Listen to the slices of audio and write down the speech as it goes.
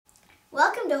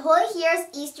to Holy Heroes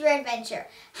Easter Adventure.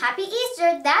 Happy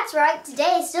Easter! That's right,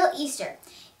 today is still Easter.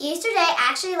 Easter Day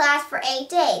actually lasts for 8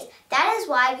 days. That is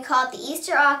why we call it the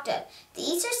Easter Octave. The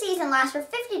Easter season lasts for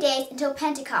 50 days until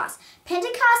Pentecost.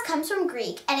 Pentecost comes from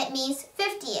Greek and it means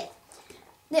 50th.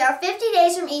 There are 50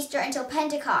 days from Easter until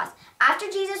Pentecost.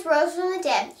 After Jesus rose from the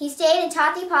dead, he stayed and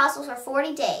taught the apostles for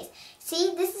 40 days.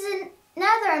 See, this is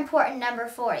another important number,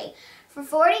 40. For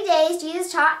 40 days,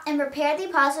 Jesus taught and prepared the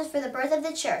apostles for the birth of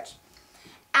the church.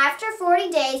 After 40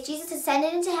 days, Jesus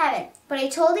ascended into heaven, but he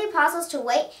told the apostles to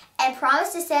wait and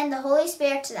promised to send the Holy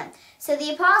Spirit to them. So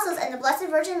the apostles and the Blessed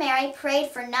Virgin Mary prayed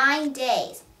for 9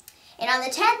 days. And on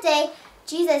the 10th day,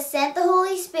 Jesus sent the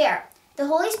Holy Spirit. The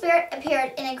Holy Spirit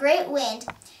appeared in a great wind,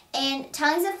 and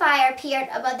tongues of fire appeared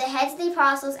above the heads of the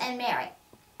apostles and Mary.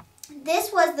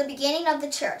 This was the beginning of the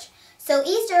church. So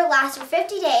Easter lasts for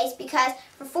 50 days because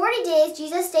for 40 days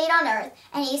Jesus stayed on earth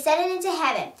and he ascended into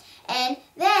heaven. And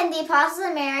then the apostles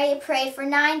and Mary prayed for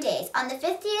 9 days. On the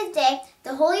 50th day,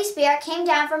 the Holy Spirit came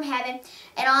down from heaven,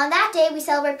 and on that day we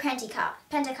celebrate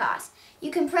Pentecost. You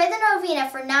can pray the novena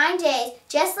for 9 days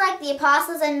just like the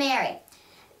apostles and Mary.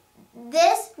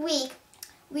 This week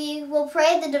we will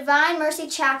pray the Divine Mercy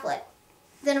Chaplet,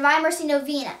 the Divine Mercy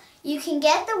Novena. You can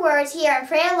get the words here and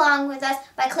pray along with us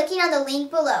by clicking on the link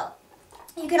below.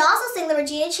 You can also sing the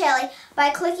Regina Coeli by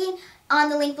clicking on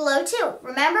the link below too.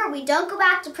 Remember, we don't go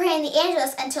back to praying the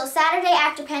Angelus until Saturday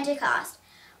after Pentecost.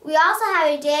 We also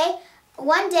have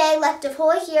one day left of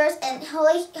Holy Heroes and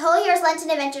Holy Heroes Lenten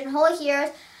Adventure and Holy Heroes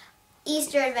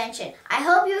Easter Adventure. I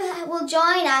hope you will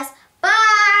join us.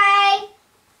 Bye!